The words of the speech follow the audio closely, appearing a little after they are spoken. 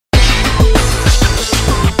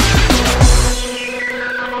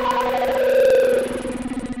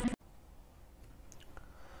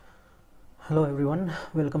everyone,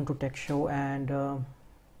 welcome to Tech Show, and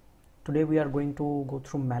today we are going to go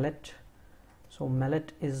through Mallet. So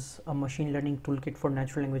Mallet is a machine learning toolkit for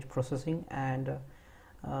natural language processing, and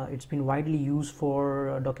it's been widely used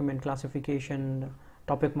for document classification,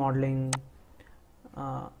 topic modeling,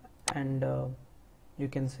 and you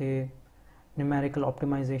can say numerical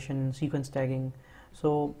optimization, sequence tagging.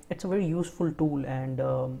 So it's a very useful tool, and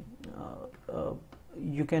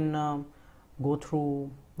you can go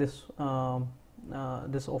through this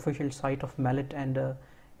this official site of Mallet, and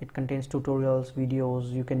it contains tutorials,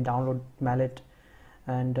 videos. You can download Mallet,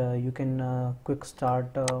 and you can quick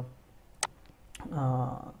start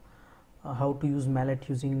how to use Mallet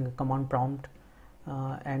using command prompt,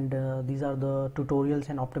 and these are the tutorials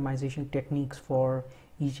and optimization techniques for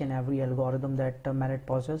each and every algorithm that Mallet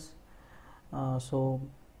possesses.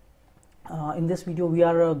 In this video we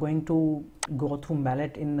are going to go through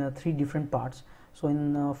Mallet in three different parts. So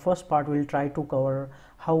in first part we'll try to cover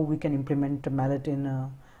how we can implement Mallet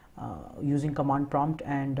in using command prompt,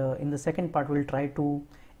 and in the second part we'll try to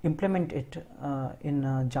implement it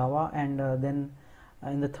in Java, and then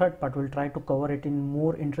in the third part we'll try to cover it in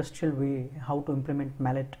more industrial way, how to implement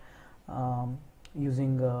Mallet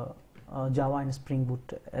using Java and Spring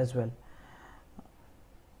Boot as well.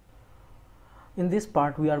 In this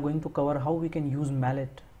part we are going to cover how we can use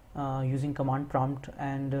Mallet using command prompt,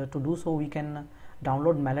 and to do so we can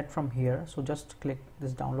download Mallet from here. So just click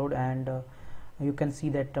this download, and you can see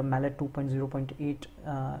that Mallet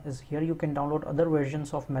 2.0.8 is here. You can download other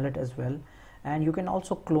versions of Mallet as well, and you can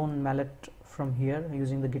also clone Mallet from here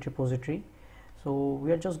using the Git repository. So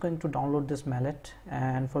we are just going to download this Mallet,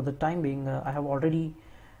 and for the time being I have already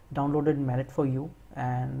downloaded Mallet for you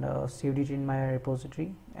and saved it in my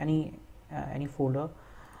repository, any folder.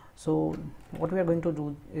 So what we are going to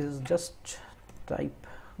do is just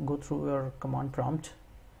go through your command prompt,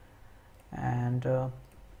 and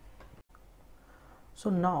so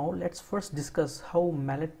now let's first discuss how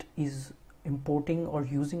Mallet is importing or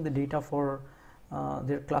using the data for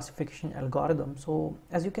their classification algorithm. So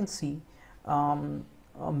as you can see,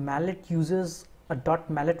 Mallet uses a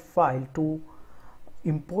 .mallet file to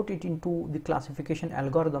import it into the classification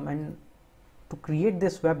algorithm, and to create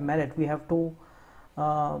this web Mallet we have to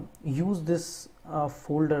use this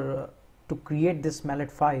folder to create this Mallet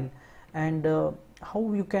file. And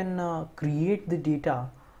how you can create the data,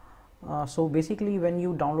 so basically when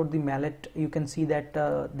you download the Mallet you can see that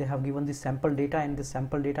they have given the sample data, and this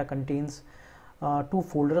sample data contains two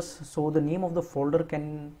folders. So the name of the folder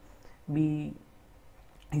can be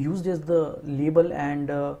used as the label, and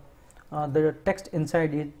the text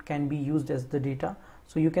inside it can be used as the data.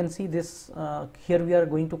 So you can see this here we are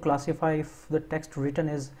going to classify if the text written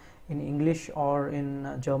is in English or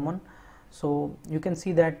in German. So you can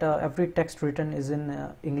see that every text written is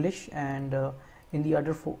in English, and in the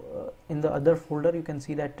other folder you can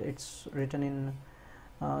see that it's written in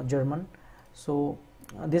German. So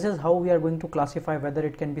this is how we are going to classify whether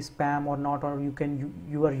it can be spam or not, or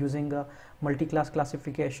you are using a multi-class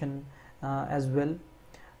classification as well.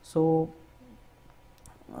 So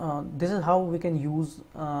this is how we can use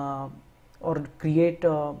or create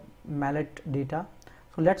Mallet data.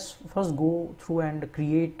 So let's first go through and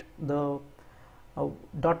create the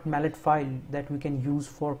 .mallet file that we can use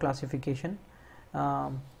for classification.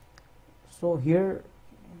 So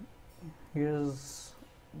here's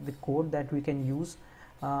the code that we can use.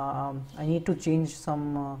 I need to change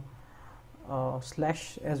some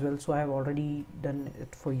slash as well, so I have already done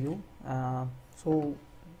it for you. So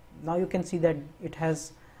now you can see that it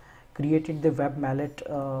has created the web Mallet.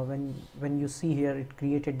 When you see here, it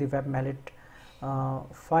created the web Mallet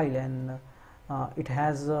file, and it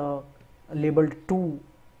has labeled two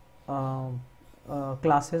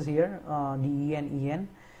classes here, DE and EN,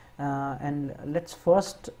 and let's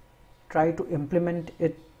first try to implement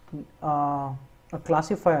it a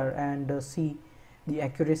classifier and see the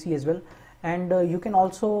accuracy as well. And you can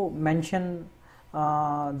also mention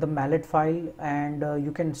the Mallet file, and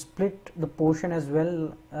you can split the portion as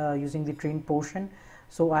well using the train portion.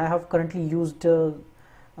 So I have currently used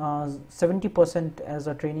 70% as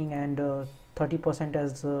a training and 30%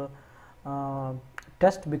 as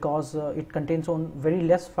test, because it contains on very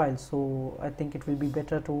less files. So I think it will be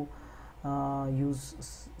better to use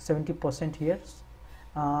 70% here,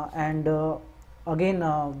 and again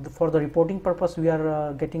for the reporting purpose we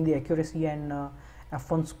are getting the accuracy and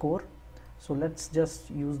F1 score. So let's just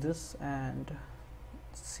use this and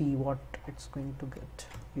see what it's going to get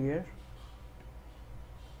here.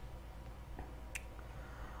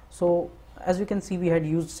 So as you can see, we had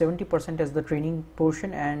used 70% as the training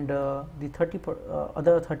portion, and the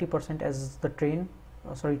other 30% as the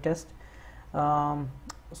test. Um,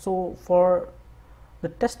 so for the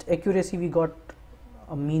test accuracy, we got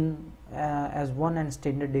a mean as 1 and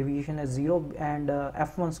standard deviation as 0, and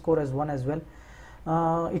F1 score as 1 as well.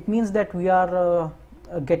 It means that we are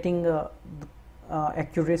getting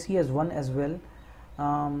accuracy as 1 as well,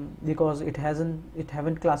 because it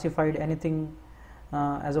haven't classified anything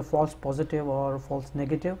as a false positive or false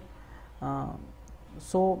negative.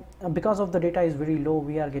 So because of the data is very low,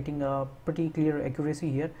 we are getting a pretty clear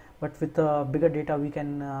accuracy here, but with bigger data we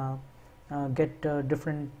can get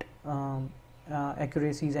different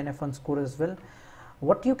accuracies and F1 score as well.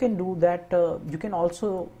 What you can do that you can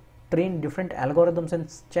also train different algorithms and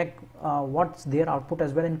check what's their output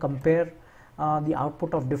as well, and compare the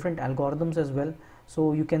output of different algorithms as well.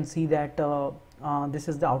 So you can see that this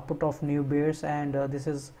is the output of Bayes, and this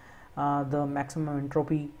is the maximum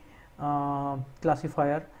entropy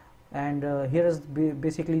classifier, and here is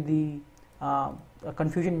basically the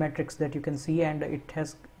confusion matrix that you can see, and it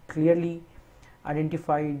has clearly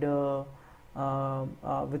identified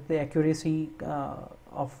with the accuracy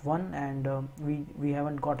of 1, and we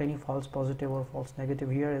haven't got any false positive or false negative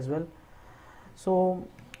here as well. So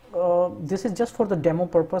this is just for the demo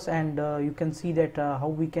purpose, and you can see that how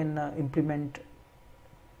we can implement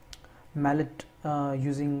Mallet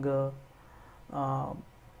using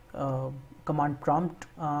command prompt.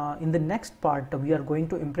 In the next part we are going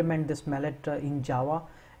to implement this Mallet in Java,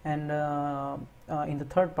 and in the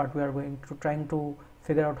third part we are going to trying to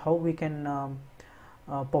figure out how we can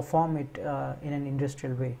perform it in an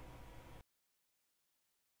industrial way.